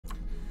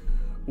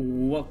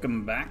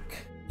Welcome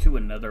back to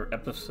another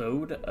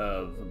episode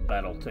of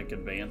Battletech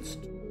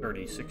Advanced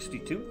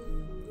 3062.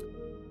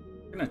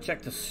 We're going to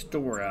check the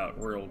store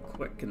out real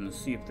quick and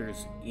see if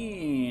there's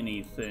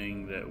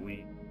anything that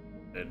we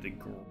had to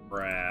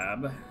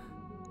grab.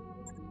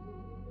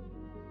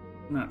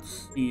 Not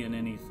seeing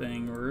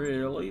anything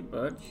really,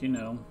 but you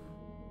know.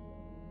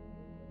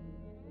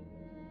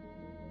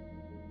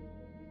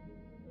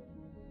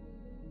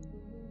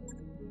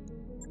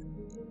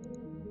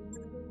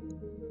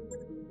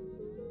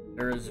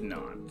 There is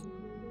not.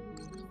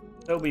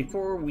 So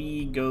before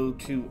we go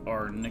to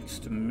our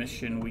next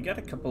mission, we got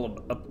a couple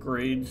of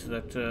upgrades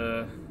that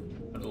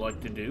I'd like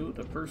to do.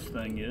 The first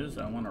thing is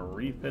I want to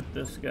refit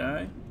this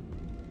guy.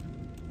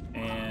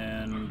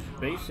 And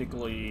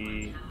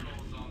basically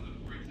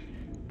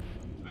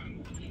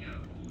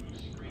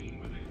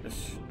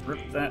just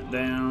strip that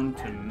down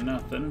to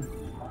nothing.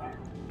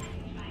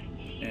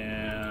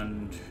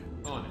 And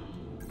on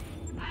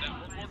it. That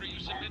work order you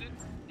submitted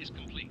is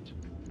complete.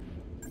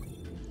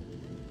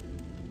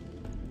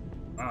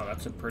 Wow,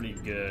 that's a pretty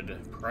good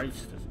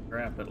price to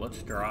scrap it.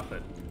 Let's drop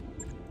it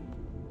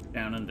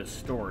down into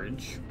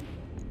storage.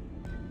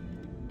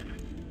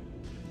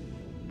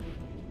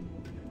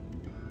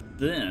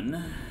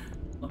 Then,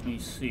 let me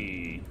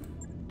see.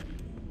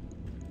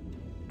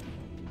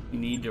 We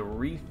need to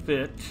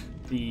refit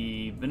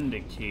the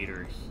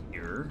Vindicator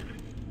here.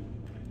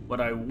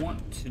 What I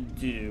want to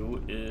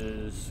do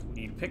is,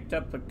 we picked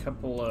up a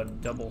couple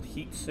of double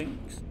heat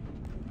sinks.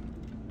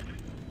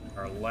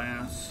 Our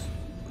last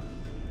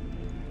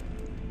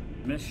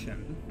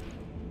mission.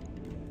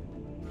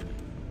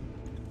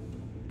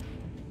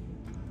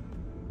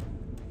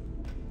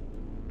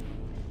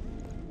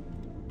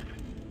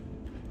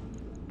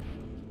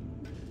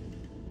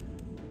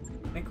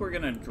 I think we're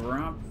gonna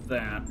drop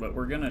that, but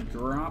we're gonna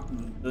drop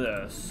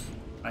this.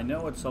 I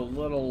know it's a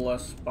little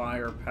less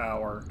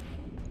firepower,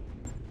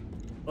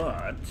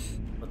 but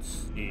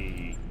let's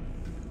see.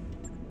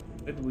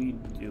 Could we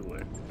do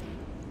it?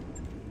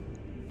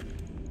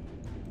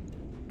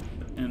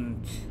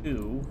 And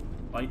two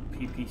light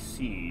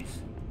PPCs,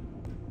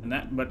 and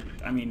that, but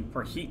I mean,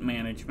 for heat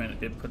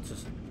management, it puts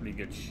us in pretty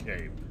good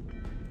shape.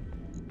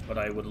 What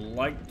I would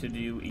like to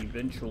do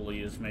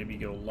eventually is maybe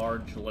go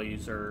large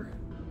laser,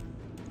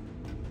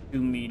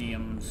 two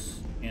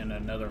mediums, and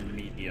another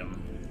medium,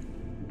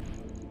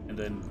 and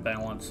then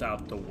balance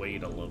out the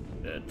weight a little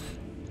bit.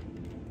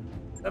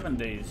 7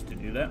 days to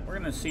do that. We're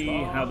gonna see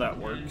how that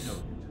works.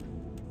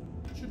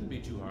 Shouldn't be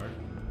too hard.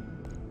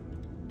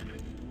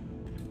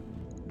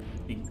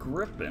 The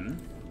Griffin.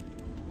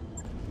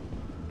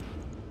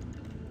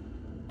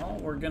 All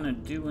we're gonna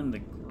do in the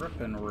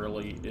Griffin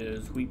really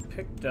is we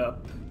picked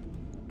up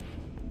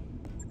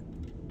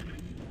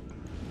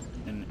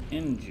an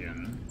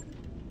engine.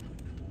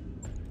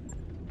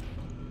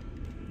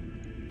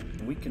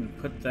 We can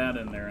put that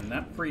in there, and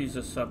that frees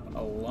us up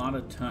a lot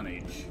of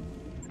tonnage.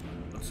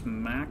 Let's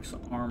max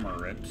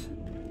armor it.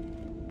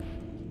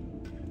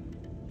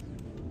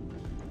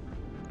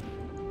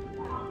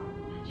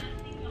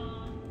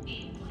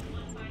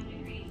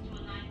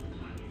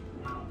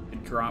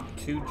 Drop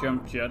 2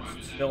 jump jets,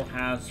 still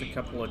has a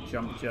couple of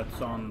jump jets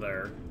on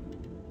there.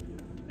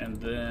 And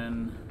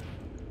then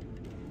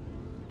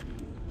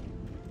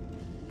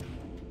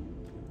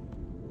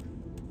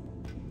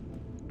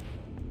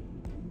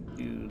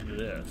do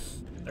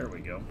this. There we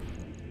go.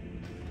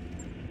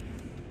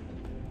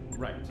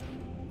 Right.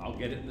 I'll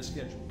get it in the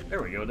schedule.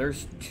 There we go.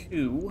 There's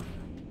 2.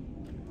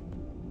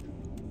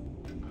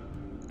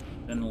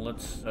 Then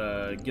let's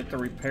get the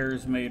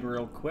repairs made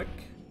real quick.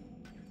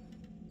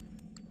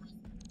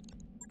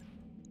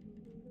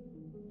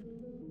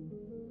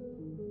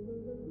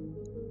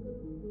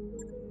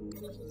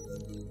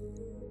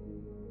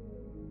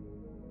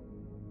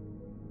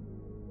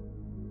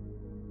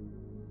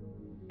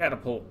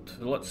 Catapult.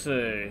 Let's see.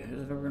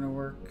 Is it ever gonna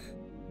work?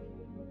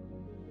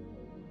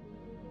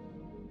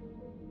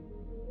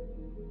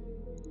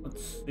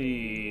 Let's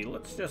see.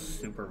 Let's just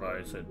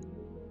supervise it.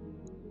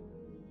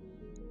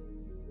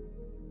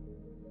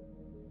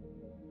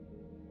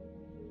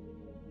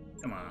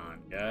 Come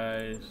on,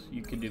 guys.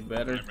 You can do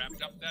better. I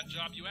wrapped up that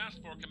job you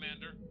asked for,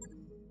 Commander.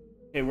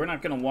 Okay, we're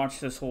not gonna watch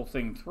this whole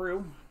thing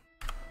through.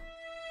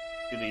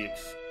 Do the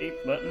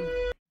escape button.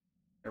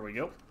 There we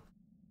go.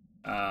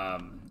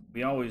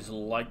 We always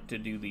like to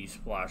do these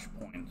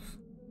flashpoints.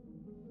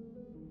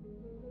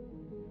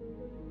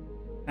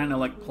 Kind of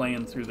like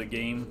playing through the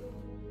game.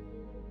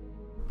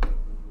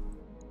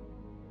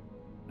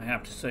 I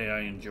have to say I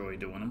enjoy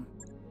doing them.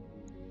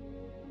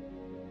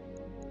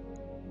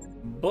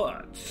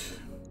 But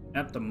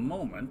at the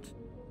moment,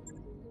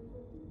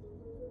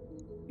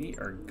 we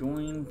are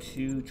going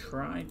to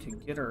try to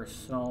get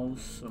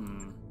ourselves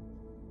some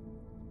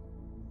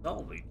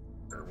salvage.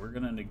 We're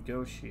going to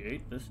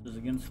negotiate. This is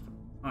against the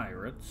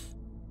pirates.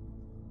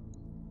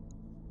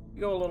 We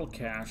go a little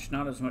cash,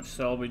 not as much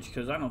salvage,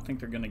 because I don't think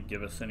they're going to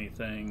give us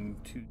anything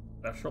too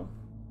special.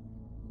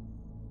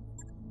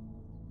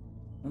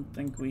 Don't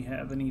think we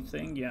have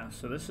anything. Yeah,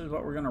 so this is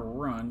what we're going to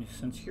run.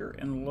 Since you're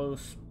in low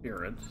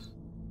spirits,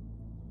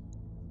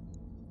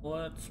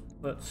 let's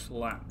put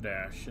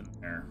Slapdash in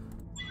there.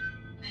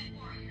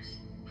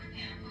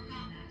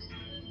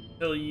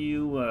 Until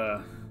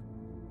you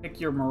pick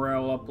your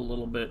morale up a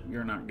little bit,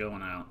 you're not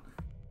going out.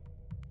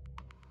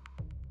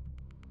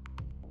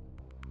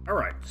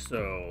 Alright,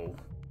 so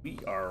we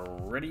are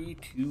ready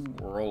to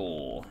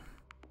roll.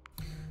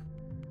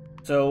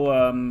 So,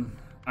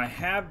 I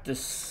have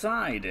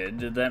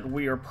decided that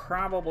we are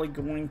probably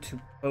going to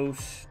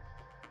post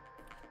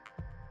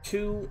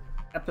 2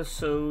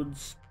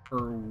 episodes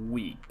per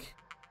week.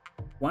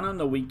 One on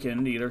the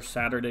weekend, either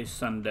Saturday,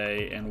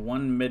 Sunday, and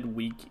one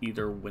midweek,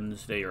 either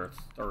Wednesday or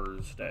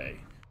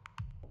Thursday.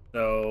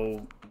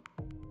 So,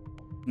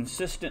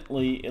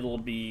 consistently, it'll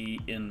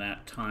be in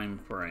that time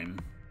frame.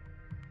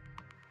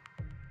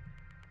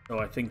 So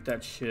I think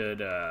that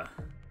should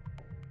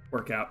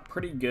work out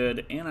pretty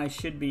good, and I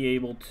should be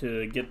able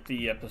to get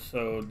the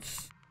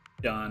episodes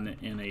done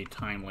in a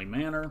timely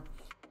manner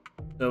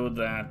so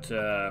that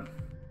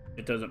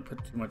it doesn't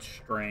put too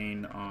much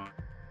strain on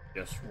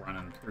just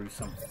running through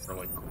something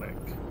really quick.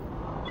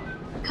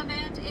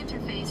 Command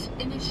interface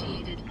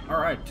initiated.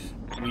 Alright,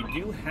 we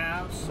do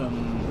have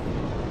some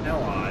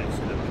allies,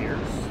 it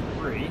appears.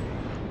 3.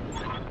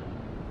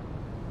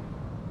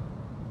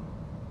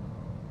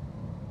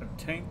 A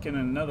tank and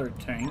another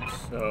tank,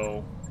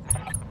 so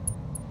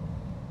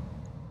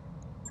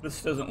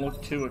this doesn't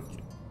look too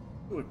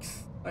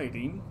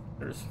exciting.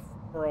 There's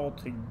 4 all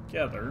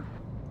together.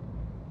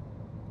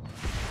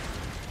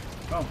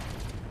 Oh,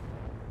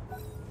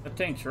 the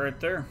tank's right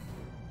there.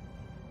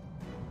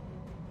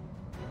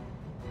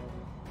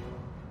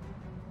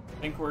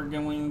 I think we're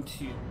going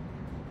to...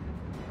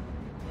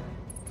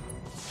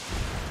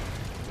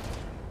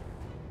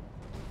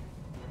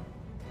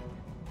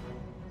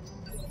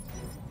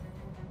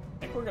 I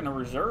think we're going to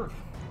reserve.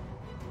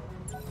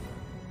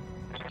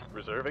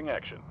 Reserving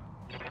action.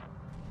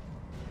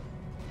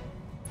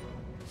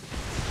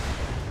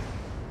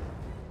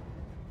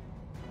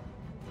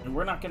 And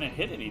we're not going to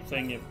hit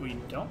anything if we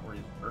don't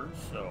reserve,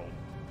 so...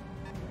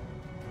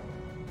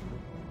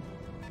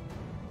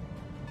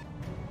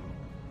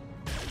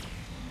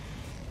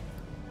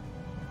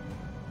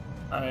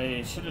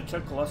 I should have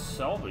took less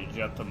salvage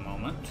at the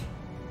moment.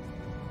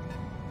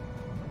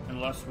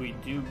 Unless we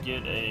do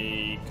get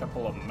a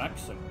couple of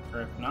mechs in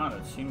there. If not,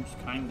 it seems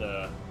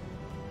kinda...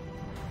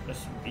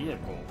 this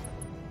vehicle.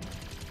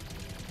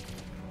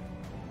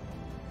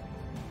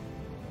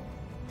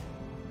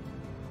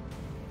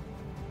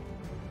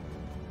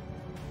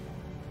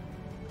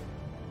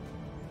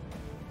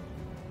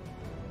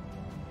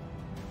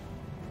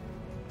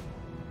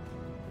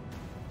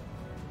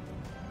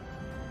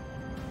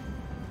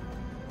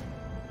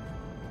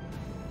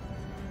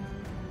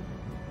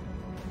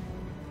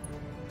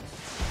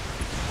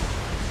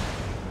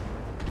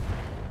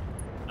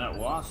 That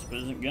wasp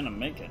isn't gonna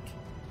make it.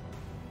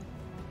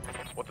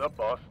 What's up,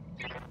 boss?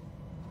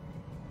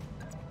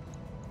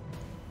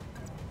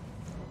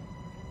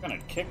 Gonna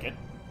kick it,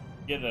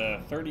 get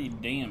a 30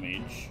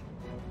 damage.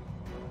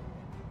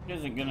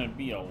 Isn't gonna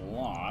be a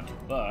lot,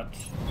 but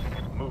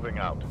Moving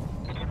out.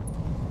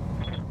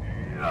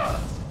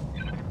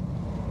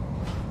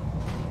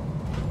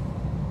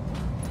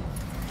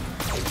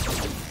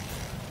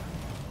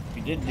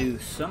 we did do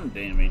some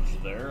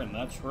damage there, and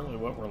that's really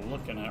what we're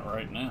looking at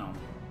right now.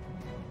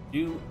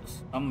 Do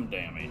some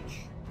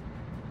damage.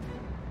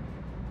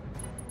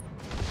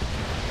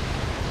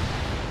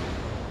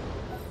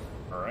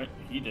 Alright,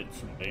 he did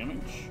some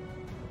damage.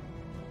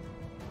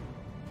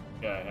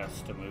 Guy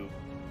has to move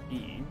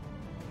E.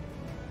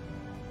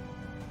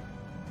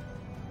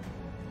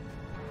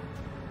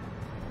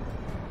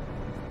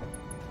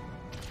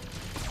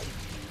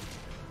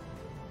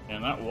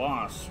 And that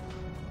wasp,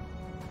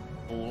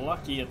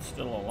 lucky it's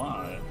still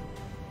alive.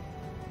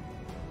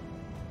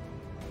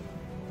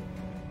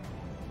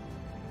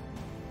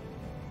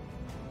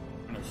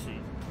 Let's see.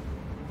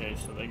 Okay,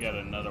 so they got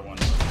another one.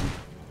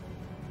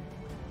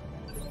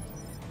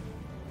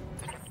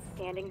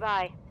 Standing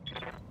by.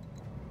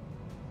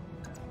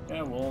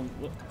 Yeah, we'll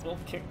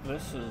kick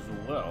this as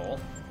well.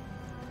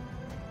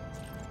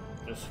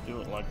 Just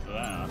do it like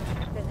that.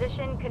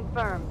 Position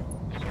confirmed.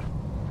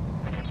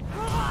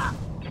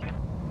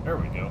 There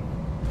we go.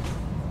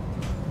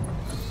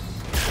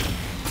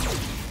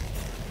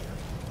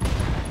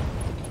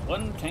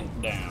 One tank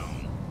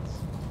down.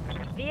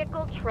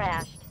 Vehicle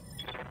trashed.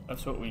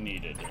 That's what we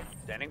needed.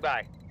 Standing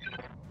by.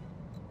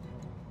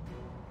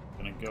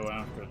 Gonna go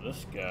after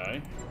this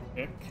guy.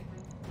 Kick.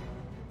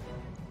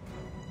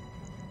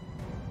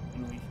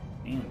 And we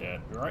stand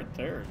at right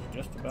there is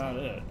just about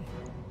it.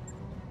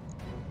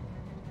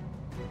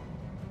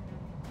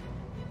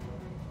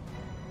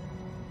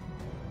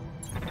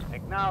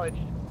 Acknowledged.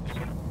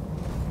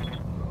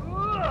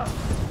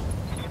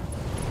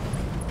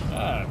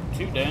 Ah,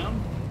 2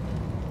 down.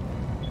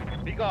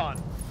 Be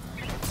gone.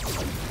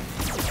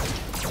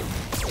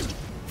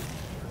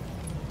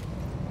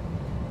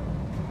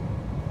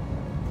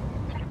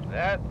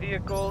 That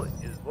vehicle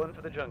is one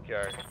for the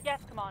junkyard.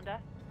 Yes, Commander.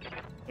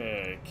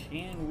 Okay,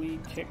 can we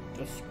kick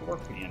the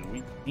Scorpion?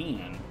 We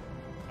can.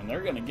 And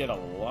they're going to get a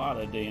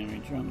lot of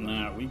damage on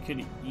that. We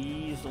could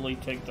easily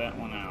take that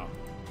one out.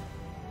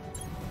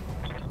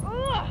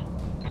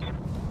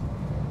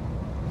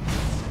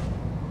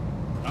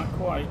 Not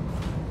quite.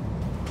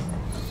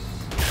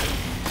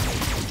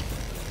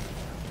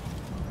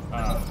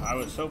 I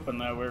was hoping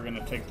that we were going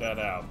to take that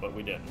out, but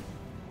we didn't.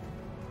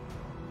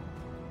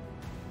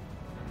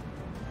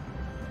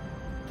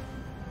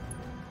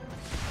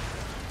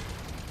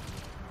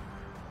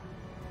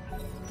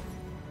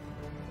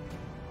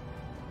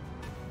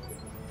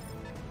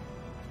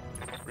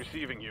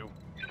 Receiving you.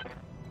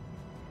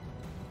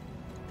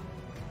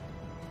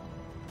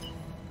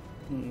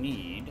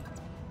 Need.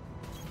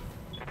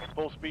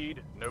 Full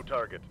speed, no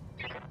target.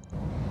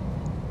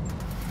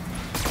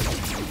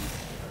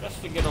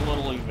 Just to get a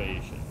little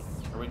evasion.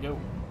 Here we go.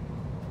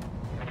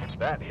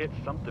 That hit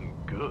something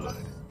good.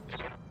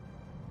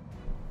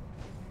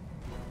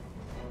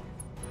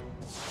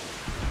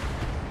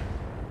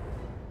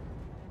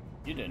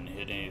 You didn't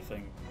hit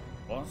anything,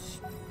 boss.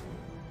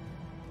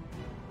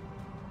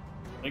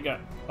 They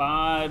got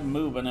 5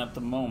 moving at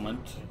the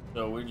moment,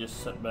 so we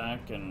just sit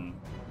back and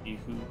see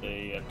who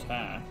they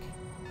attack.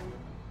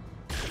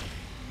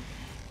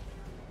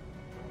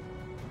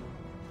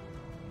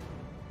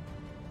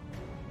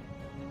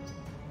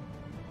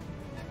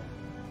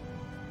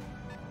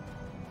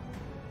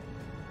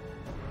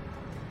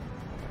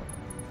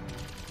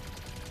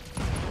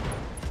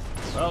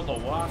 Well, the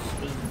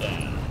Wasp is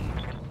down.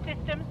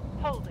 Systems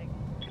holding.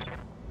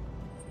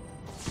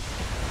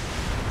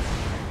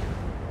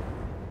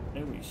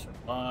 Okay, we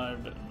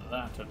survived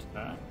that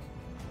attack.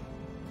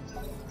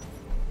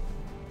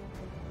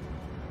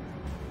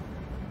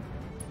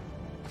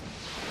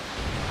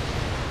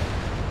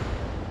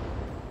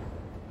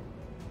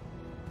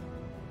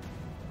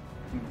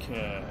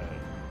 Okay.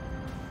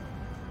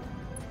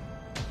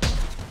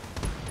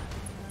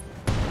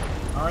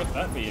 Alright,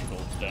 that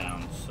vehicle's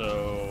down,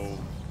 so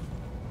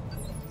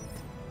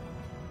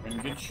we're in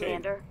good shape.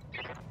 Commander.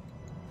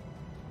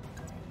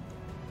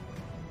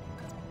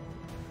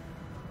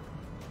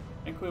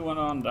 I think we went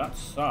on that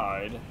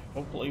side.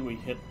 Hopefully we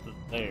hit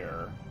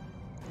there.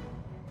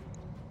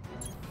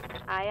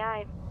 Aye,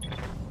 aye.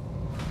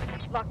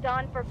 Locked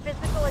on for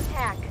physical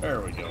attack.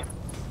 There we go.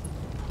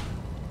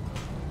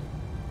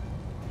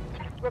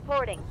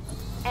 Reporting.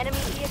 Enemy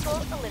vehicle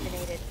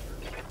eliminated.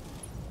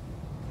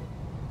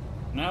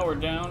 Now we're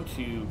down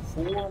to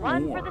 4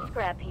 Run more. for the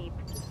scrap heap.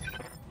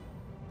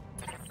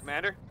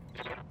 Commander,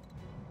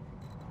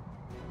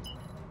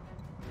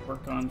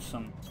 Work on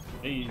some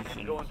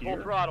evasion going full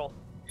here. throttle.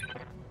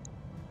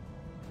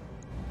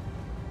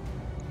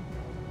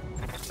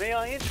 May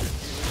I interest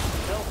you in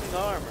stealthing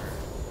armor?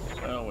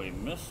 Well, we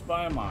missed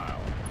by a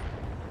mile.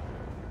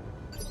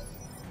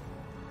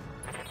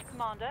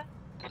 Commander.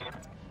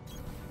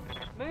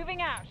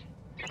 Moving out.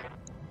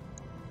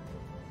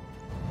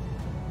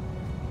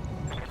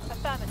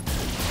 Affirmative.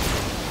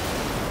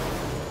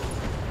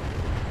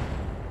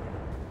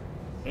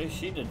 Okay,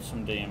 she did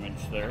some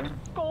damage there.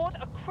 Scored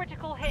a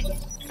critical hit.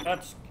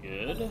 That's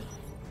good.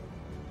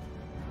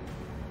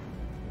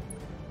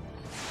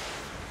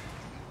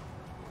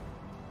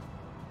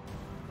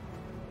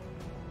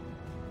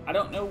 I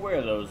don't know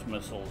where those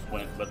missiles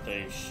went, but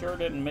they sure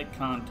didn't make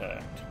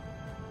contact.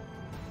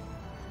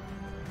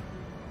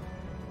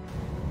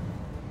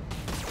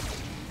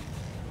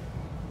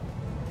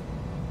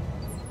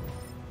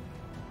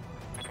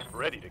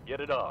 Ready to get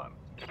it on.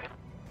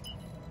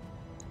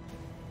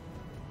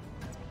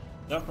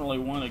 Definitely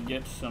want to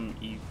get some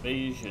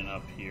evasion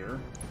up here.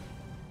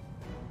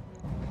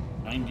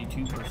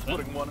 92%.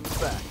 Putting one in the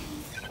back.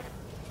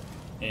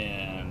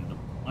 And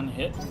one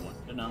hit, one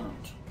did not.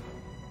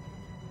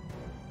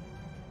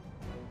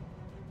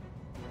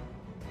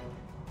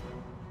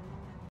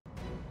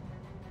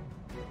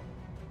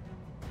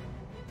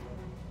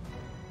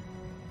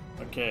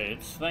 Okay,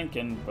 it's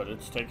thinking, but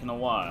it's taking a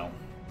while.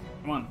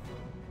 Come on.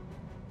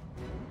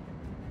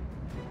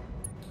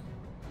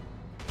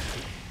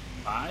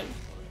 5?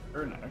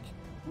 Or next.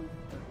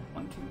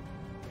 1, 2.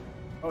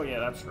 Oh yeah,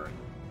 that's right.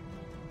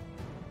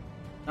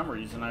 For some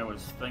reason I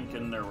was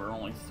thinking there were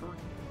only 3.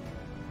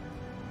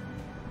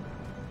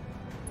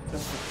 The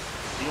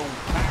old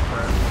pack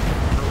rat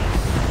really.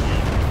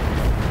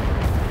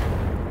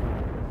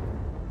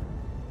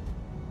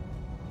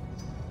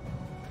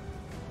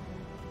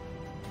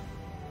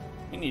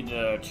 We need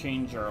to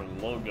change our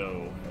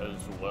logo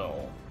as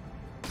well.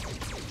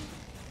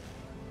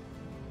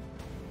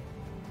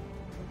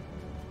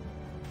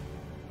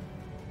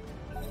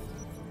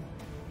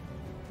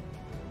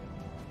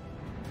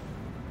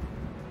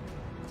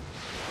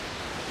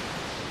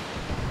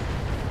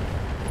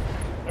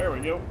 There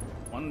we go.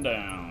 One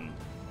down.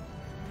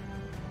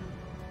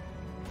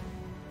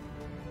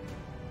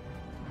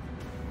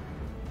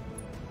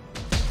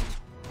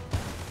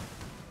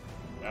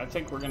 I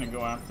think we're gonna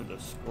go after the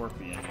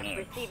Scorpion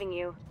next. Receiving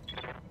you.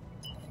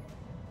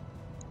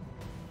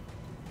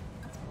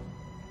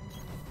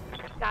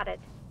 Got it.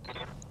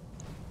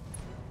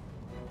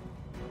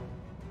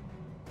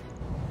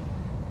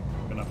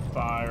 Gonna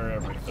fire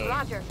everything.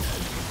 Roger.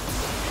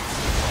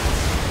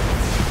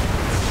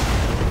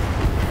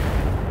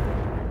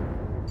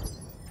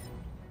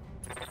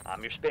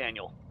 your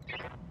spaniel.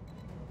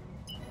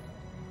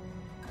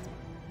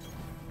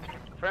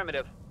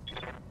 Affirmative.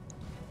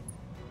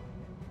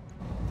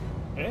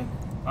 Okay,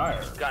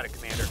 fire. Got it,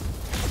 Commander.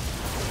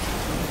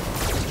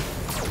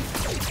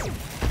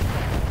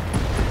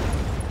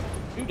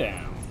 Two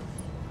down.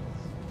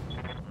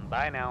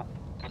 Bye now.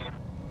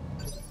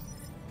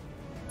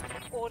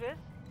 Orders.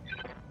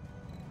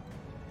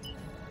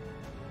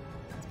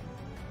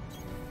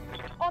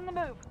 On the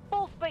move.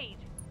 Full speed.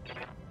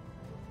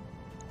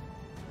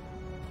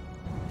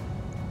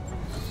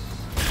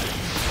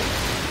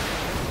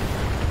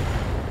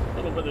 A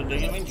little bit of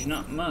damage,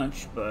 not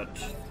much, but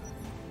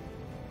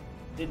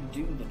did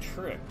do the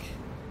trick.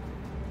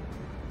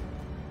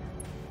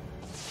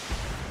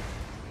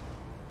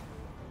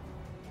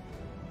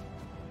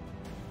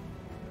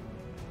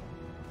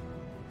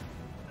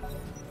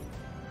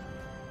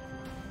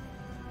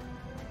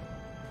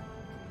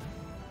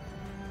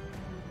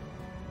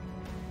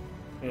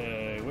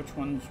 Okay, which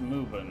one's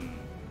moving?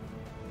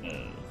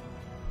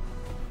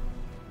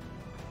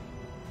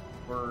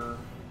 Where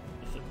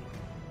is it?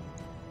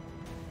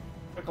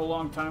 Took a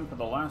long time for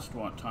the last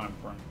one time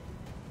frame.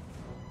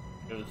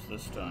 It was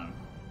this time.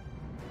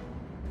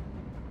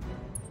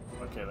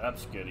 Okay,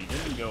 that's good. He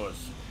didn't go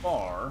as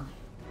far.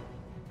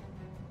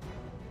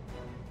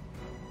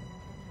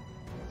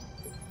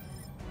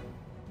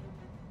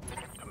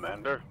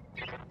 Commander.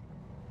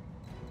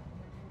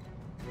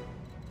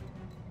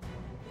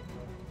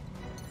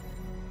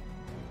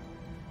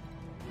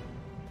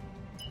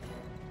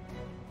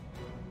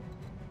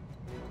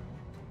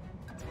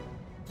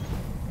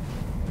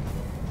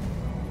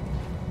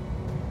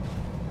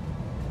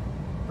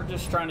 We're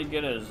just trying to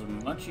get as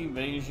much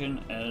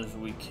evasion as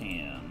we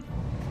can.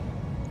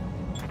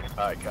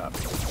 I copy.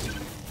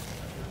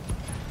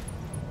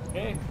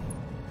 Okay.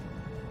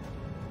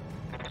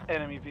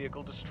 Enemy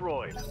vehicle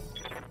destroyed.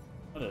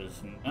 That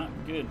is not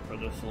good for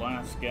this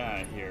last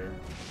guy here.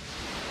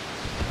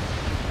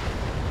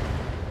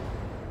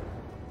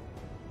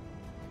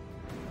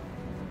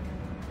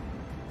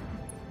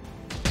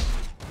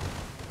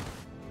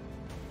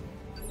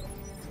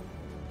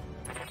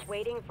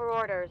 Waiting for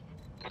orders.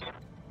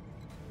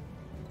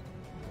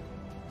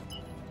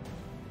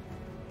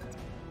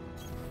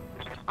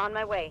 On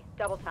my way.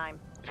 Double time.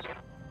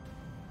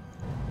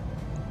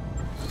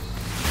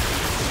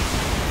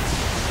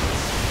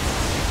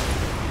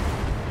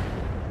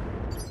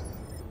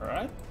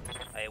 Alright.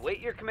 I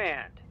await your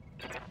command.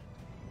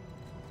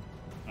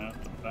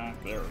 At the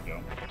back, there we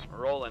go.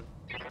 Rolling.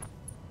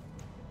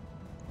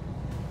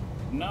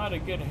 Not a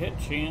good hit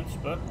chance,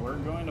 but we're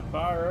going to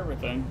fire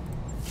everything.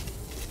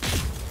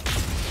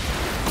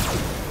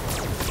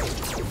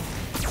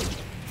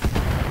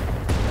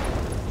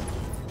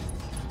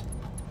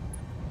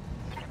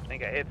 I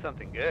think I hit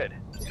something good.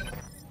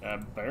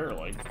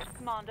 Barely.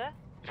 Commander.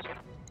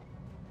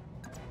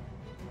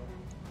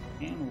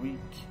 Can we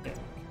kick?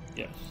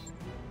 Yes.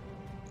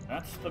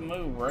 That's the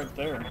move right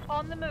there.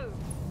 On the move.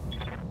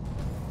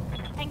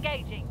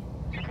 Engaging.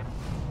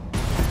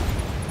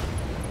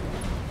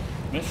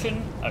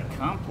 Mission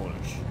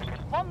accomplished.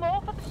 One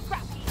more for the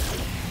scrap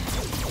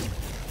heap.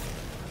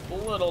 A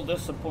little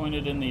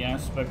disappointed in the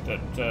aspect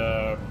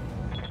that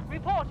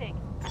Reporting.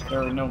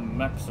 there are no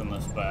mechs in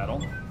this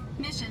battle.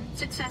 Mission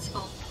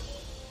successful.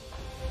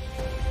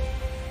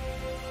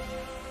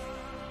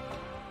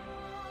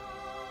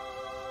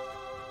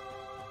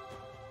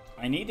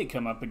 I need to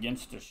come up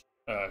against a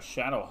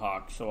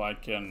Shadowhawk so I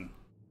can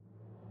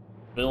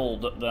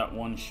build that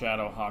one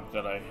Shadowhawk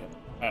that I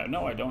have.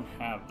 No, I don't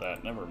have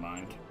that. Never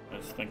mind. I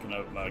was thinking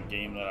of a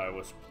game that I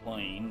was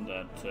playing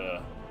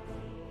that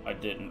I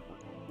didn't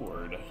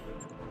record.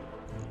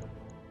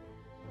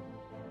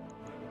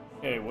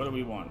 Okay, what do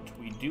we want?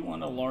 We do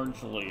want a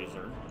large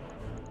laser.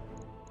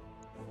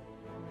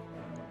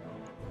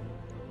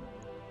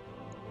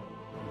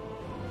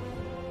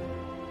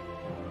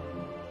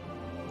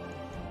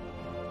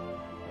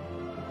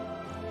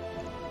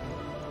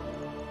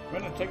 I'm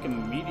going to take a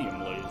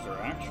medium laser,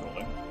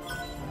 actually.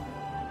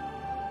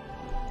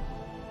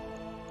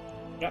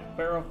 Got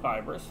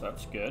ferrofibrous,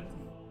 that's good.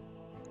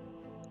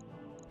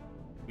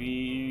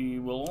 We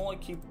will only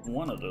keep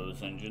one of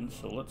those engines,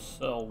 so let's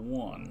sell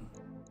one.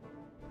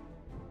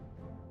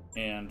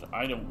 And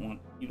I don't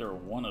want either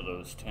one of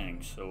those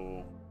tanks,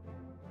 so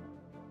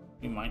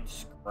we might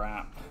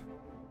scrap.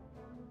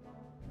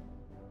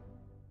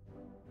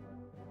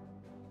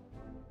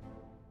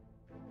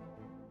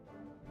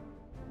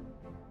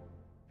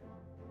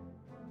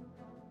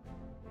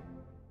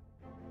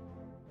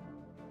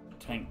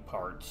 Tank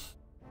parts.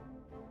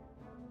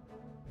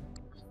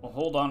 We'll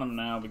hold on them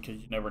now because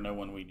you never know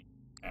when we need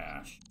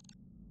cash.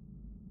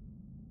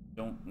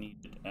 Don't need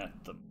it at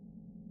the...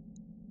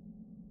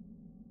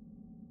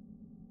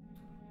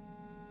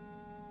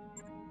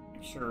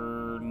 Make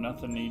sure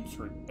nothing needs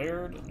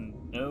repaired.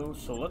 No,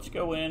 so let's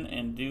go in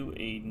and do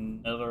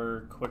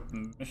another quick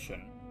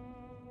mission.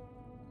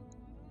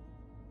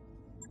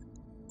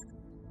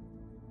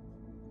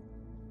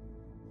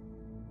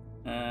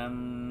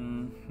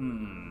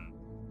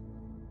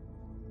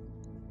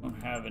 Don't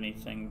have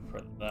anything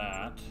for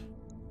that.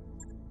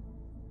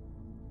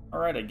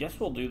 Alright, I guess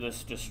we'll do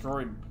this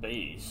destroyed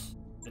base.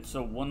 It's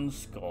a 1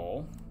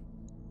 skull.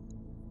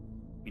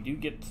 We do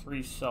get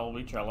 3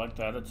 salvage, I like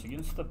that. It's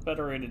against the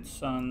Federated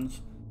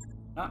Suns.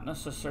 Not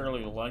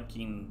necessarily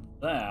liking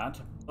that,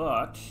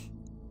 but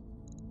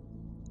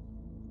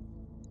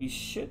we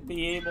should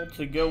be able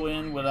to go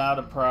in without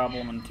a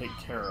problem and take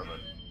care of it.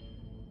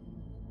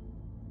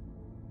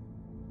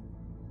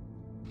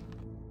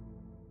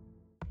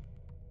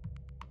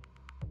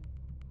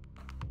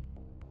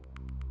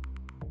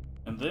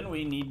 And then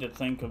we need to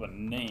think of a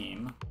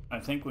name. I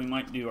think we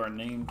might do our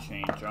name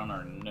change on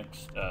our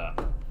next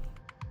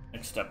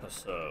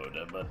episode,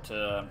 but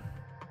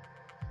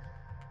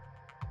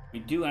we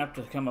do have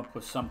to come up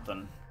with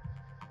something.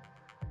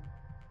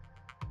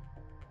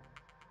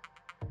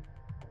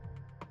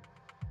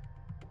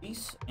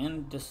 Peace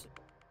and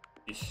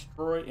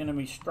destroy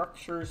enemy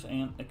structures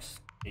and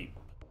escape.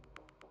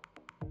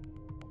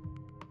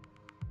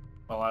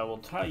 Well, I will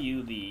tell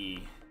you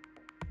the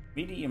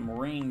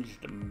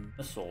medium-ranged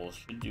missiles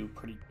should do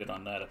pretty good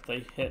on that. If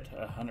they hit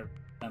 100%,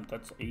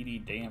 that's 80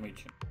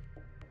 damage.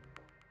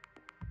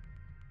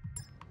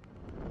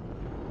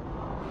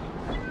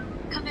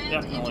 Command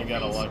Definitely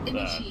gotta interface like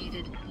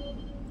initiated.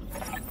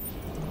 that.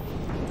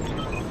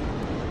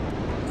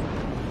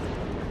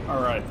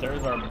 Alright,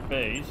 there's our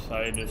base.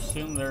 I'd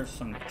assume there's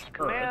some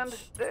Command,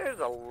 turrets. there's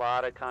a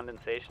lot of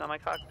condensation on my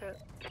cockpit.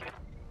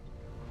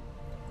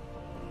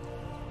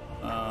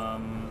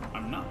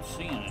 I'm not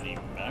seeing any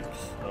mechs,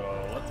 so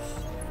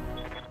let's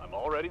I'm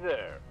already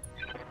there.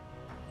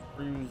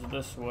 cruise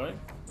this way.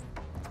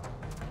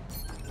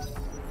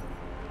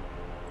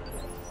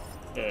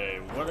 Okay,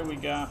 what do we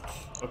got?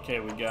 Okay,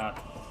 we got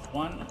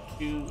 1,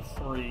 2,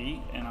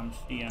 3, and I'm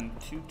seeing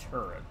 2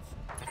 turrets.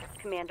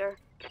 Commander.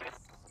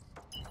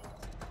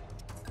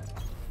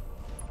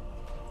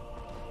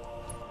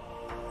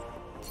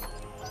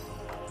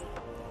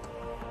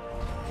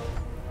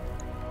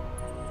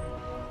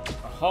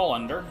 A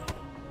Hollander.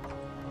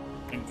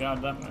 Thank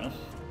God that missed.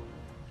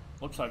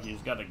 Looks like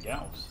he's got a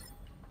Gauss.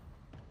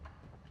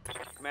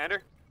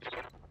 Commander?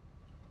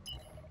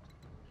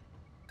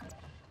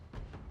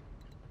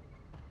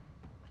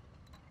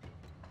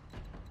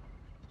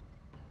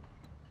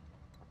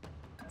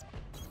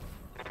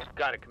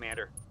 Got it,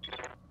 Commander.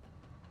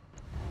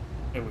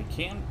 Okay, we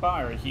can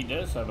fire. He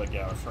does have a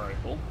Gauss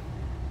rifle.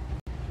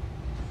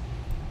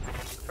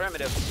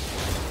 Affirmative.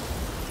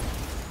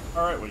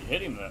 Alright, we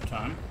hit him that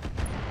time.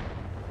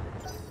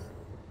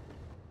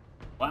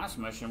 Last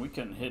mission, we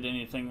couldn't hit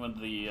anything with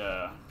the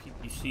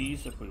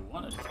PPCs if we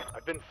wanted to.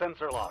 I've been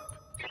sensor locked.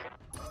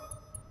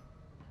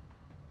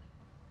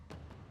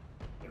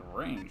 Good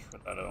range for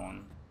that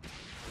Owen.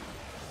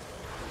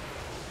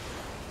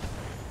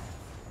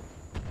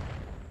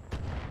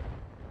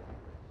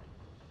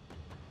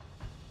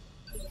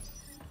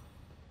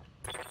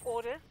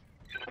 Orders.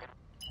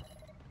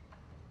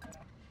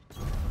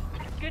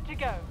 Good to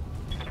go.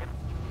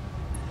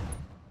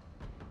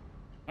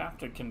 Have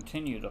to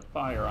continue to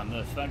fire on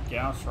this. That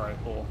Gauss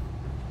rifle,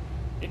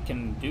 it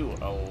can do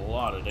a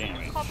lot of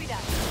damage. Copy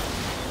that.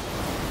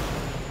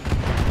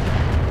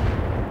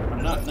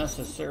 I'm not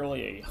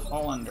necessarily a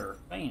Hollander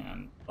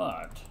fan,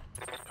 but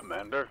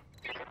Commander?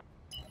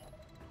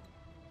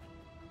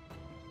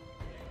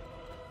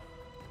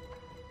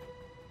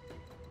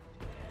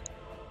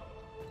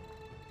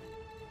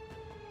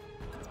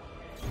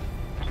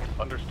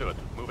 Understood.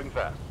 Moving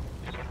fast.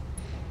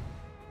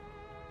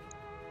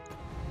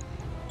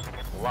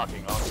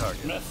 Locking on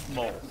target. miss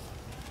bolt.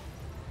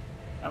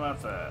 How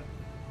about that?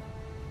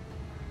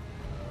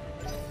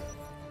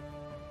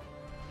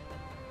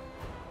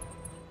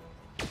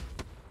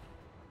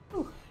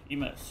 Whew, he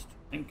missed.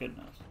 Thank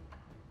goodness.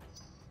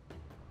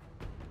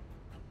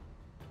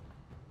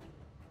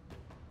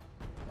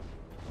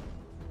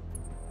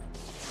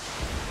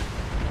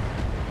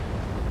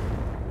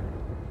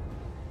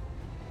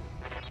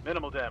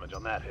 Minimal damage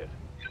on that hit.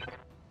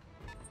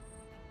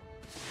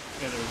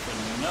 Okay, there's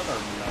another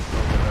mech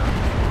over there.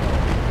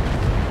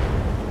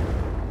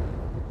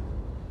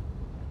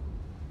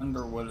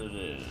 Wonder what it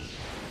is.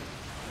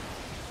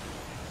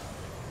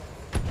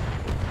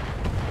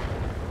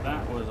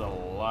 That was a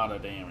lot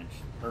of damage.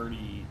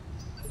 30.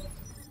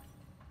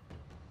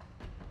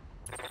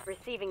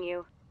 Receiving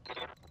you. I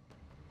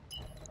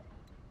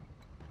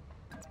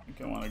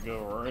think I want to go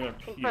right up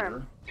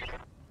Confirm. here.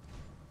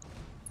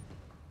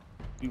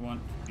 We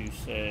want to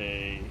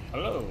say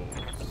hello.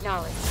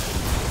 Acknowledge.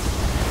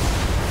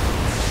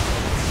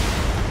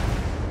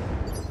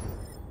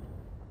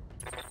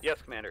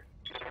 Yes, Commander.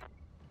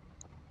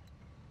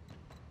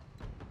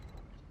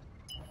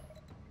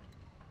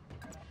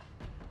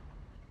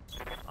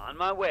 On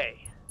my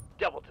way.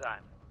 Double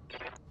time.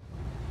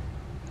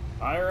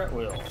 Fire at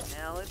will.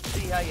 Now let's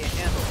see how you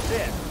handle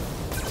this.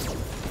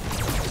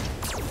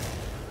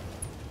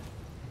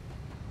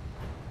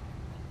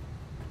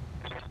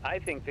 I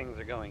think things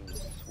are going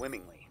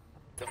swimmingly.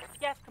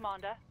 Yes,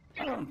 Commander.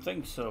 I don't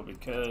think so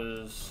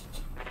because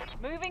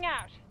Moving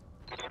out.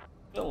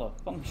 Still a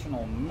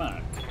functional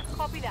mech.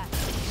 Copy that.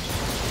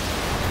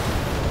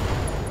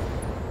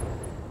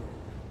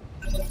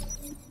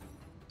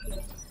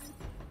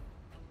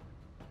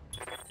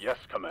 Yes,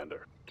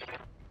 Commander. There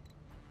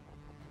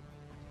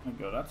we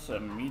go. That's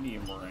a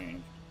medium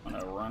range. I'm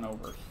gonna run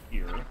over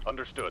here.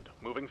 Understood.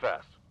 Moving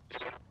fast.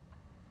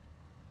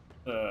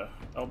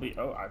 LB.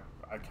 Oh,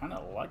 I kind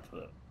of like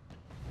this.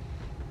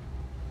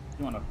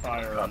 You want to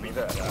fire on Copy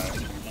this that.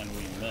 guy, and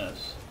we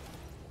miss.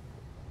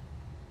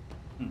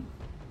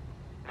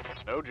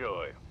 No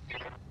joy.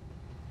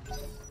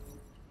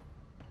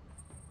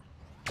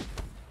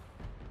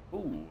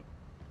 Ooh.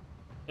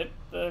 Hit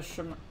the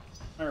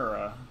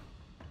Chimera.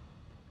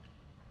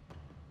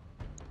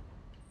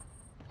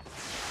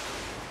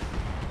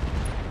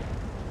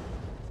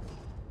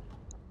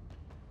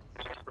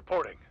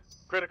 Reporting.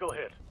 Critical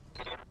hit.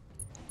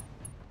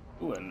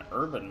 Ooh, an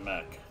urban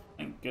mech.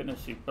 Thank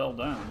goodness he fell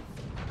down.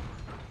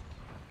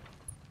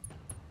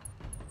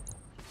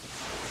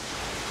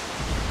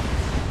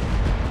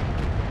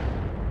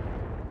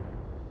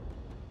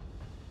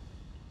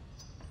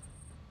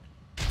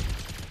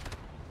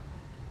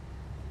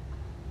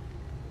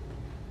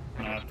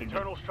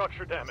 Internal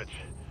structure damage.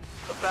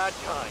 A bad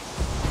kind.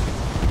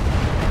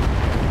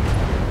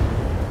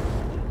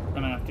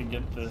 Gonna have to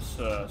get this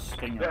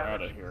stinger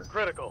out of Damage. here.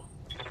 Critical.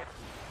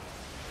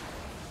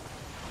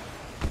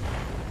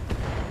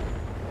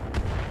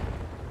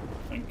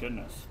 Thank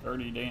goodness.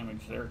 30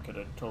 damage there could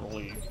have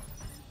totally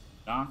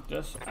knocked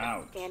us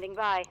out. Standing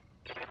by.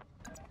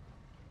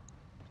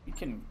 He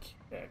can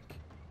kick.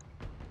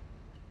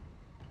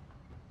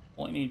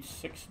 Only need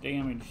 6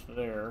 damage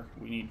there.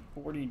 We need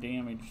 40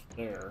 damage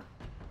there.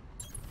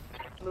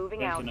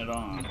 Moving out. Taking it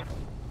on.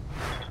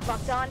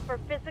 Locked on for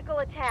physical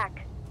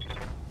attack.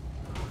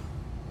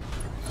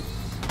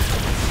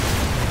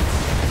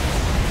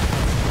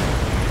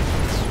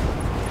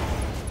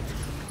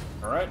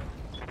 Alright.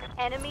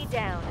 Enemy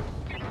down.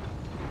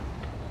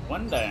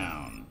 1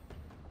 down.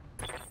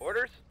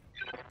 Orders?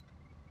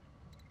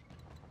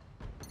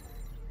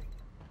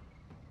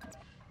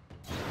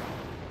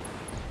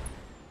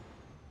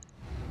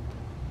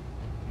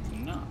 Do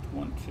not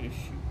want to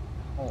shoot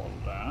all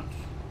of that.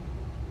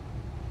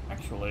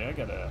 Actually, I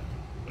got a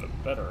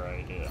better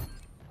idea.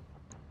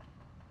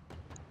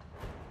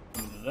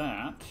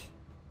 That.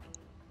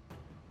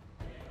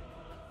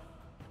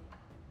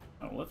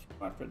 Oh, let's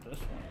go after this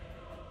one.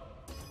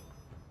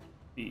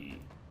 B.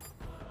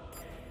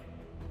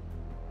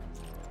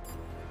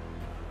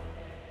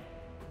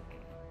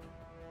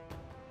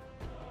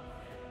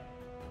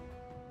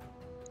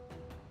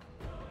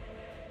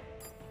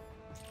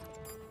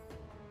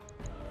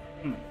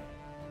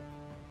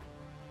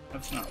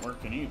 That's not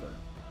working either.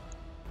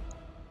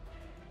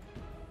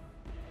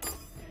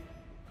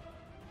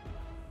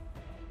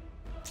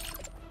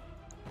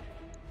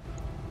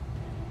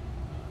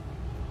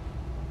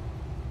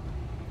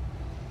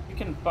 We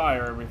can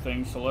fire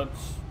everything, so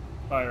let's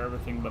fire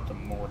everything but the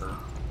mortar.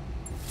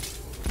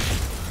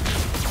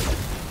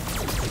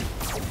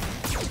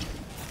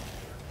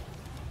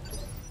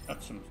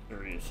 That's some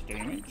serious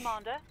damage.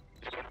 Commander.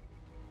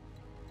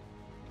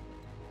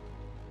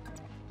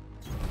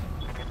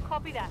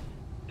 Copy that.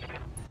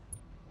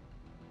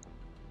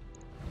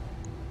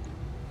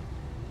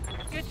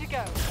 Good to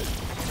go.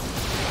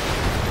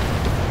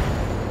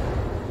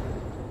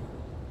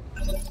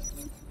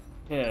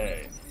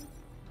 Okay,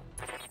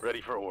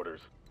 Ready for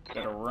orders.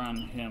 gotta run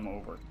him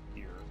over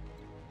here.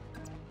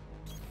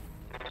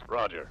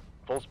 Roger.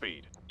 Full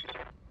speed.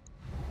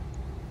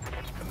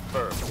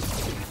 Confirmed.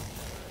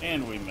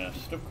 And we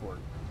missed, of course.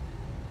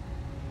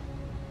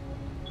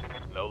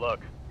 No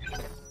luck.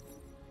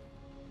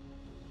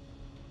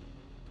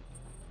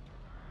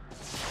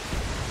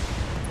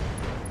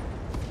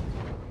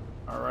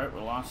 Alright,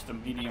 we lost a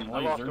medium I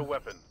lost laser. a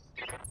weapon.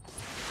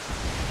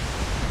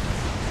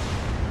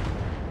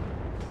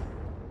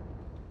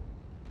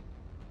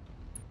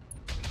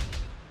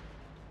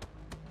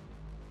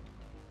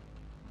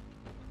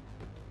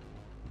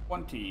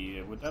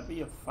 Would that be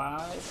a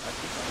 5? I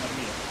think that might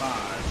be a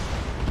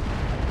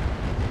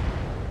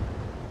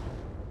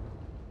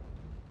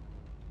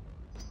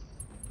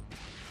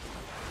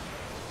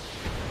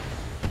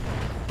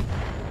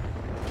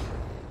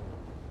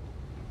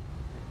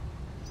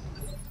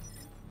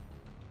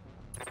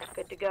 5.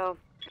 Good to go.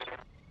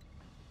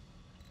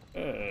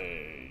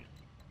 Hey.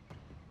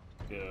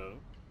 Go.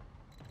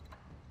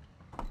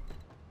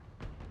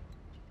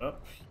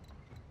 Up.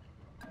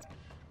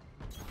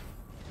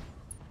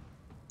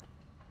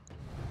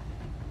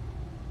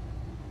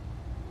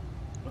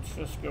 Let's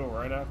just go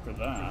right after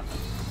that.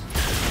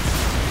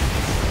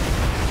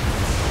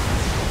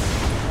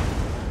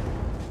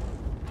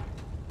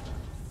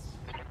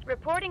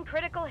 Reporting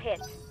critical hit.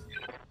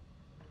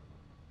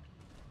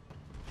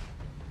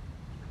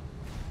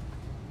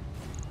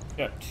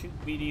 Got 2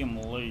 medium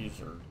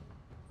lasers.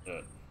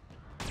 Good.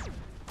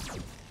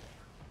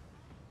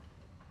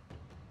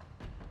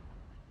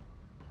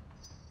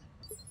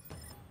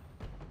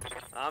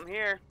 I'm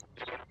here.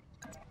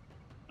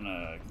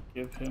 Gonna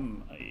give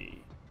him a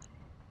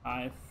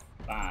high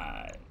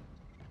 5.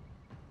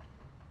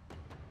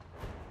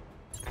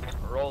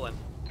 Rolling.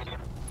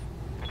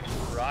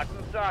 Rock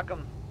 'em, sock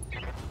 'em.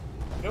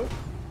 Nope.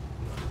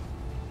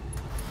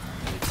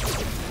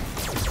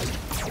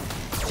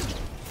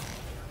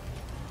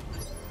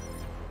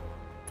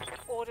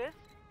 Orders.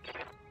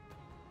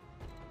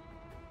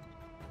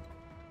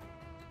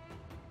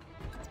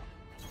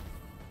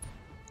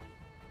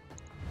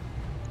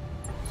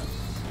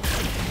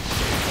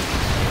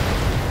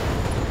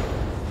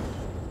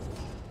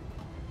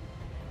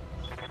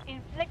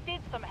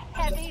 Inflicted some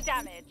heavy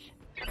damage.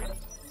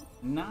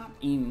 Not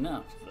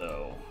enough,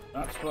 though.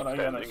 That's what I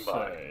gotta Standing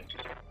by. say.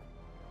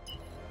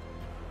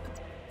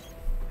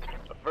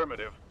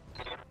 Affirmative.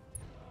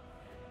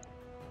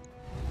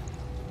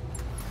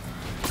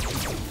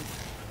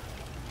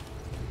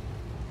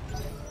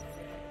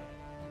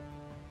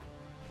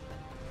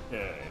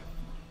 Okay.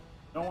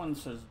 No one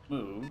says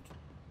moved.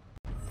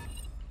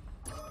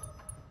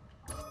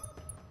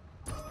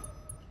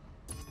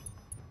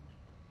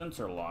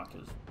 Sensor lock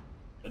is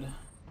good.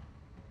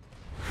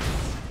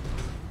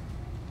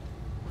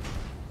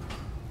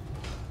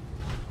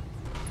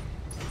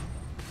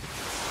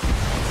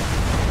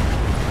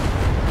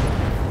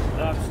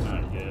 That's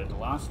not good.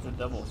 Lost a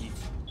double heat.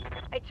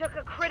 I took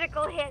a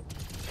critical hit.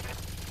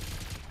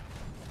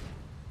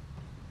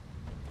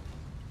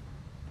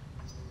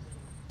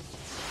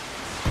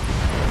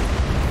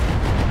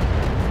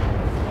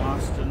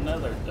 Lost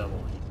another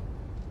double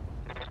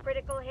heat.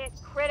 Critical hit.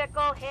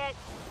 Critical hit.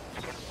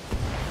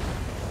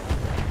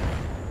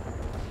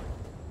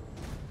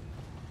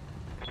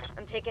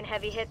 I'm taking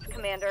heavy hits,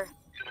 Commander.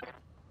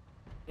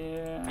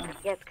 Yeah.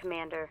 Yes,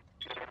 Commander.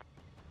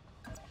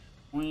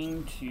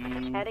 Going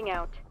to Heading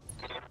out.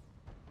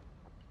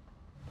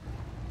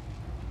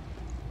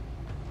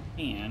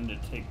 and to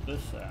take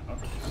this out.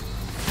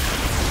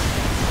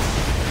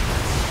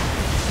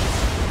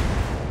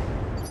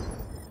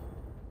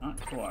 Not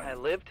I quite.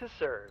 live to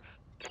serve.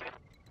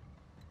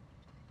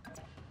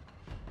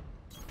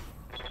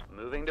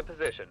 Moving to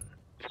position.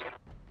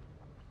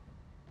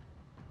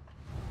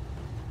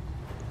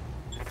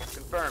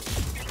 Confirmed.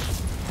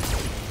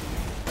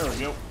 There we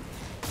go.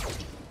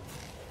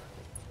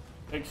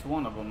 Takes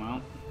one of them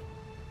out.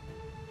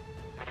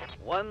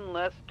 One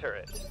less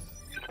turret.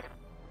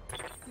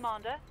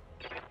 Commander.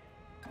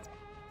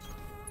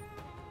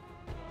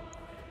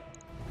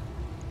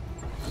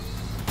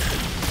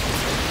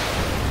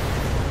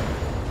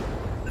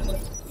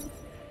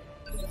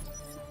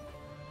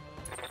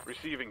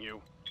 Receiving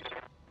you.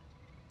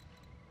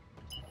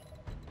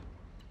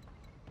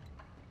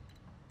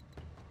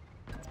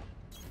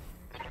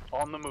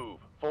 On the move.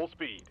 Full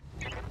speed.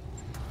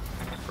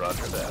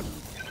 Roger that.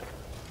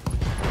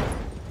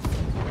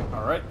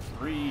 Alright,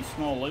 3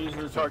 small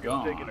lasers are Target's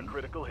gone. taking a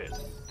critical hit.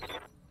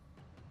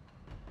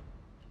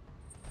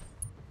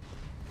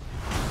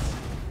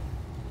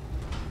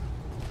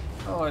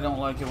 Oh, I don't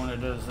like it when it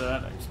does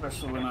that,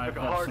 especially when I've Took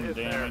a had hard some hit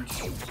there. damage.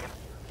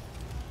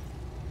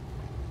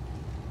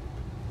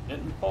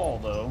 Didn't fall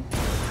though.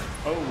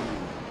 Oh,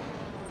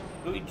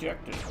 who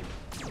ejected?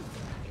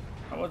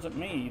 That wasn't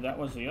me, that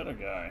was the other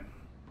guy.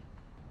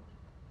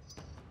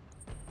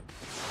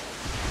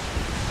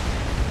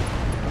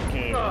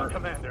 Okay, Oh,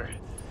 Commander.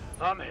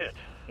 I'm hit.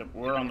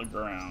 we're on the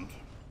ground.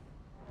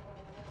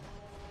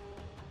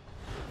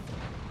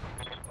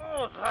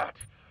 Oh, that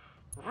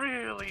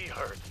really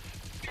hurts.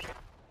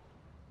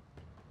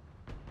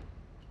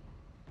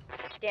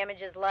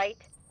 Damage is light.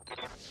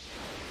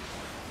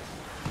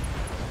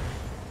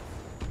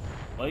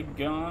 Leg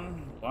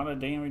gone, a lot of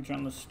damage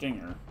on the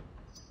Stinger.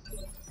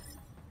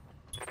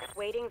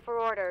 Waiting for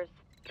orders.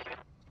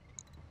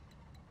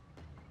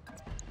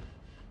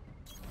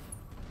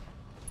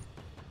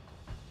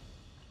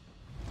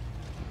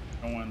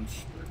 Going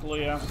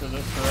strictly after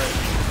this right.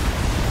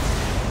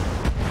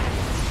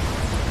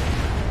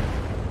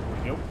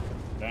 Yep,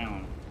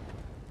 down.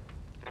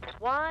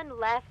 One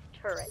less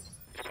turret.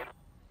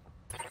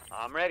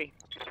 I'm ready.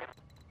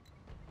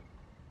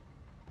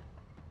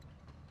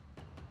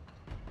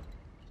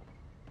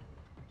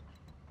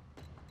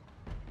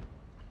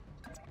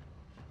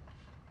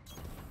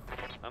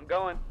 I'm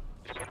going.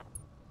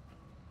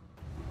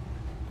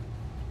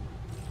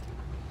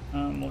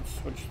 Let's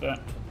switch that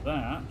to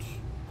that.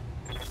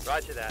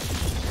 Roger that.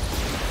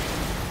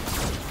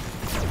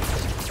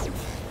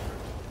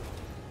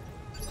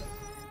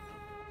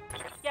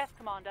 Yes,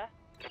 Commander.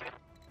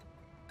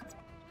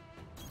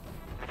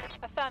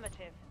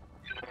 Affirmative.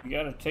 We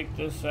gotta take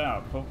this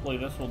out. Hopefully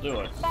this will do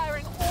it.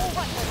 Firing all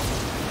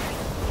weapons.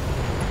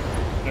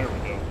 There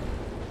we go.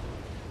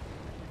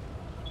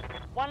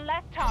 One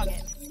less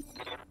target.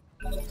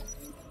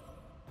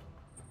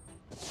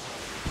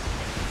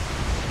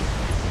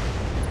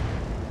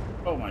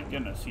 Oh my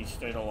goodness, he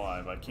stayed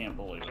alive. I can't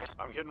believe it.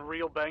 I'm getting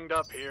real banged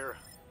up here.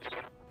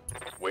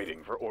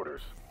 Waiting for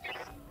orders.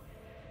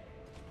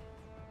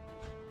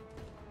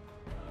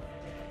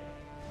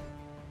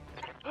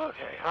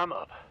 Okay, I'm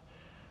up.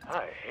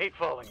 I hate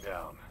falling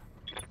down.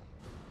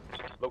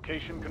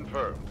 Location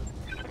confirmed.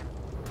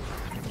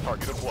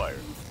 Target acquired.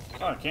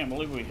 Oh, I can't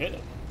believe we hit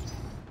it.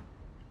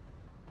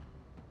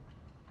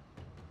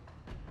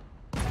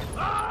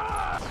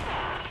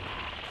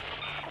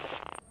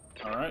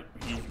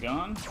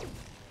 on.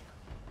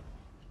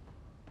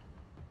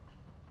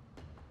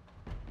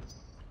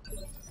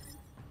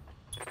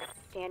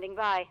 Standing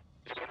by.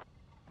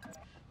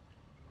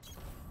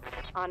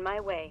 On my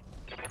way.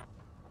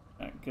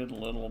 That good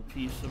little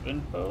piece of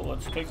info.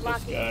 Let's take this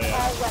Locking guy all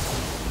out.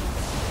 weapons.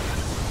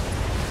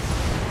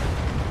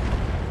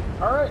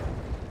 Alright.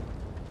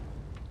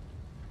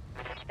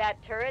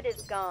 That turret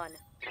is gone.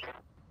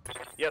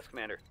 Yes,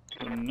 Commander.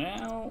 So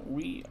now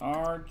we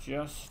are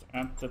just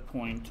at the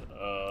point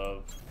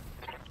of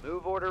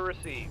Move order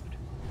received.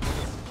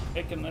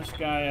 taking this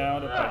guy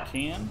out if I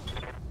can.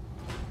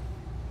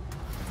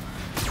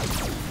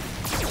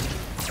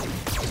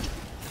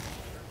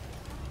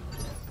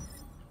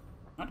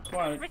 Not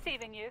quite.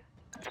 Receiving you.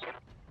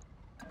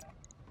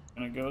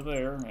 Gonna go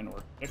there, and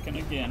we're picking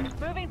again.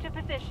 Moving to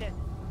position.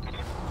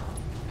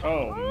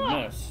 Oh,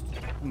 missed.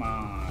 Come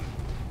on.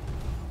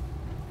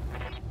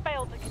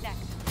 Failed to connect.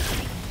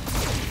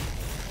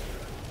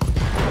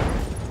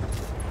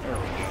 There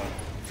we go.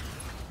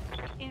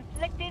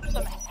 Inflicted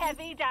some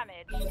heavy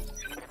damage.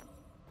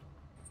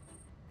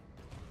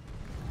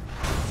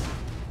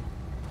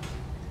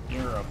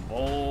 You're a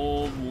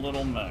bold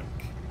little mech.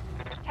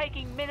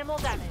 Taking minimal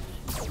damage.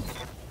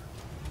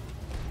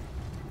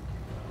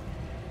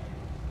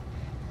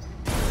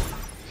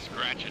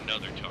 Scratch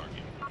another target.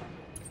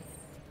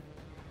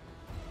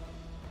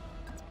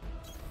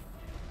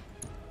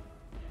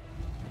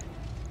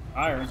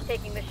 Fire.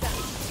 Taking the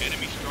shot.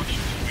 Enemy structures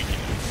weakening.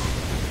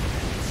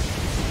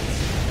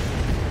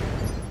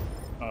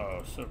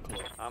 Oh, so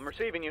close. I'm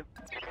receiving you.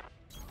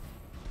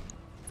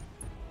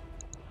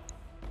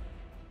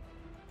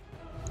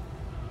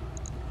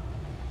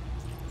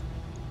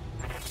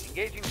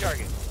 Engaging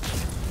target.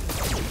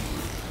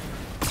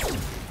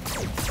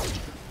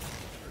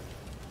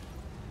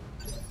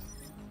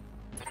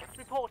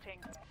 Reporting.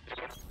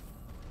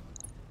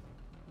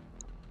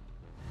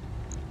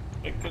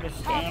 Stick to the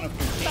scan if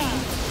you can.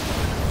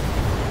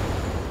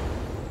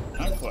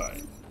 Not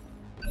quite.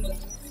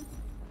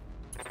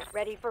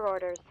 Ready for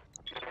orders.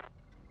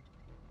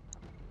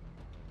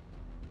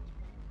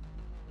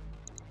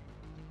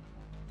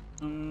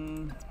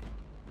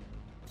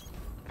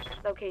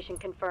 Location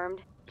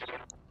confirmed.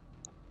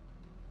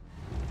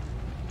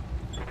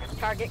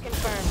 Target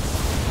confirmed.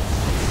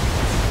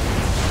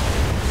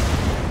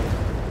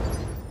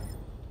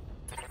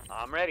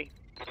 I'm ready.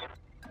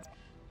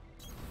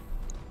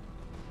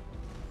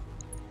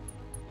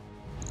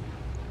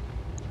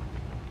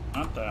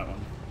 Not that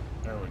one.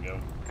 There we go.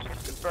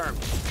 Confirmed.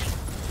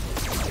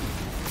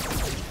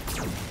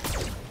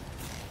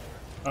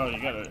 Oh,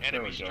 you got it. There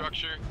Enemy we go.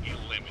 structure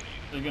eliminated.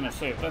 I was gonna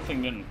say, if that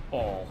thing didn't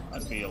fall,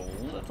 I'd be a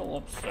little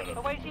upset at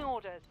Awaiting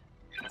orders.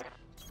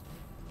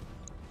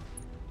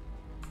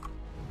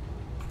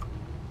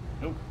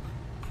 Nope.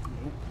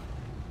 Nope.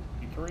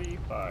 E3,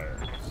 fire.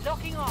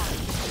 Locking on.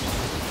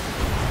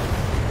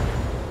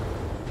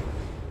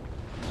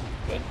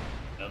 Good.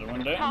 Another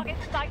one down. Target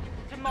site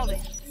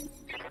demolished.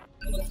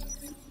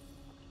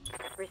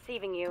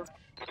 Receiving you.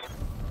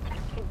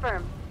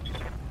 Confirmed.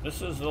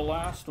 This is the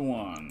last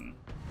one.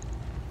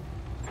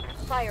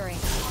 Firing.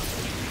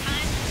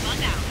 Time to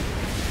bug out.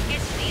 Get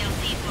to the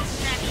LZ folks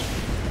tracking.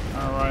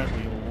 Alright,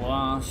 we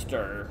lost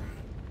our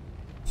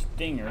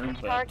stinger,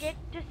 but Target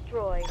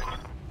destroyed.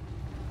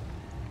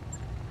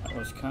 that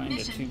was kind of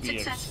Mission to be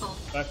successful.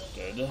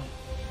 expected.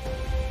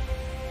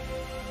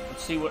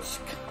 Let's see what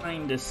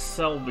kind of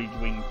salvage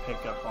we can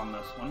pick up on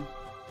this one.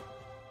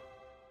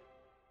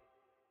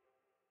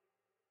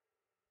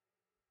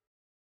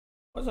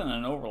 Wasn't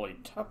an overly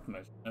tough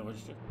mission. It was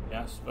just the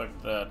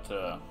aspect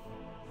that,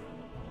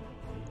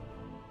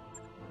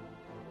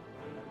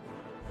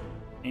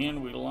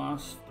 and we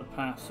lost the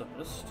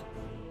pacifist.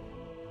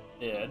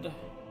 Dead.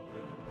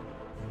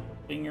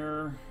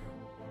 Stinger.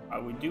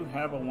 We do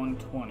have a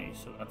 120,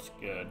 so that's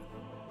good.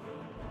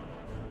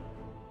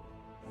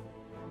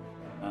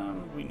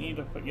 We need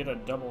to get a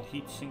double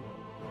heat sink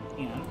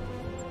in.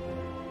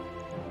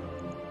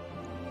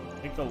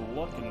 Take a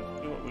look and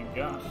see what we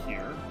got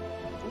here.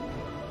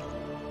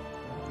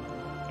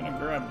 Gonna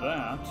grab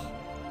that.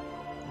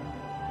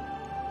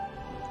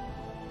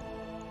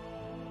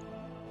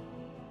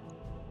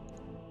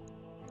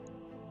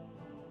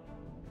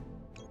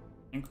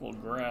 I think we'll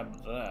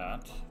grab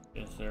that.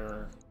 Is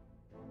there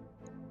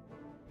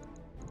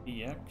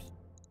EX?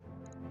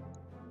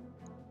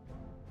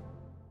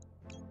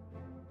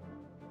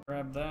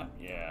 Grab that?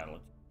 Yeah,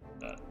 let's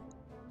do that.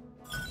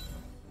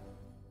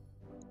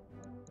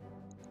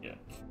 Yeah,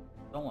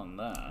 selling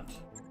that.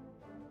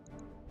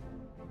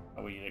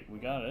 Oh, we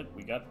got it.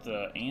 We got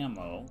the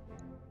ammo.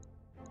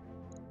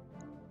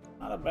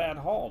 Not a bad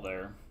haul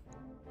there.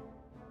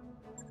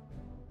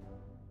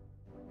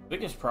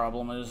 Biggest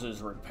problem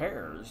is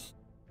repairs.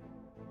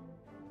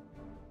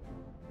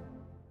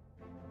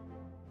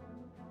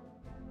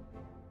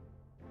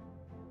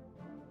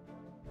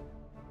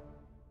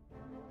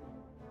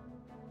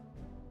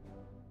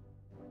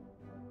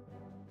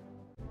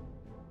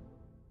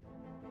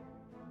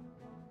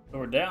 So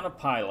we're down a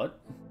pilot.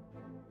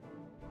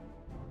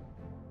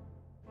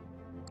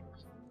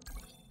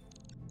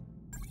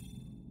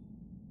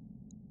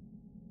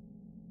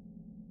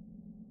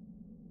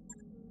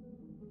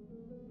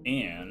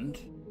 And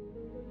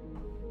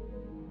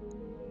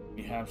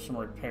we have some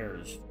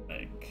repairs to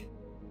make.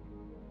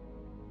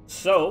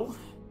 So,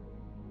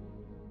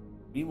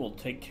 we will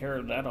take care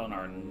of that on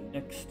our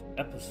next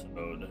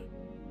episode.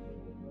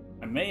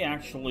 I may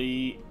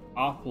actually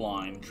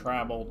offline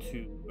travel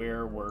to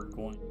where we're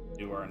going to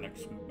do our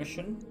next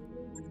mission,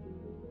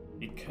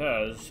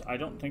 because I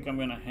don't think I'm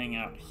going to hang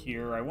out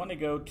here. I want to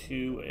go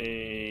to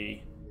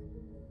a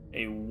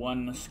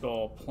one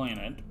skull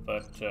planet,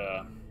 but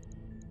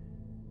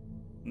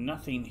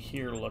nothing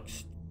here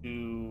looks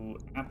too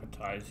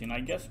appetizing. I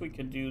guess we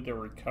could do the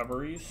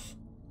recoveries.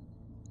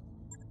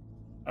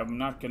 I'm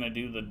not going to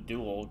do the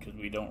duel because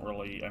we don't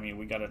really, I mean,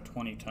 we got a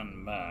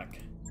 20-ton mech.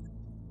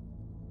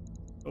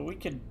 But we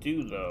could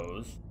do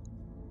those.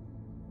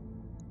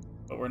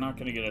 But we're not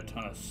going to get a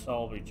ton of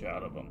salvage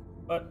out of them.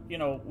 But, you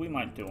know, we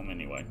might do them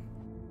anyway.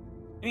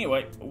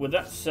 Anyway, with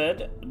that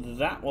said,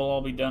 that will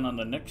all be done on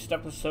the next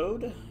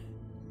episode.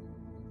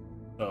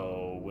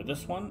 So, with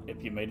this one,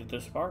 if you made it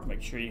this far,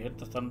 make sure you hit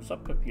the thumbs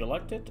up if you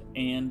liked it.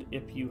 And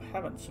if you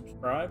haven't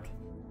subscribed,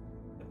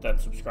 hit that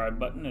subscribe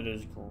button. It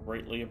is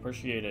greatly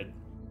appreciated.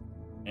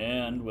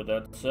 And with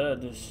that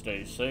said,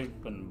 stay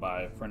safe and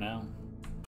bye for now.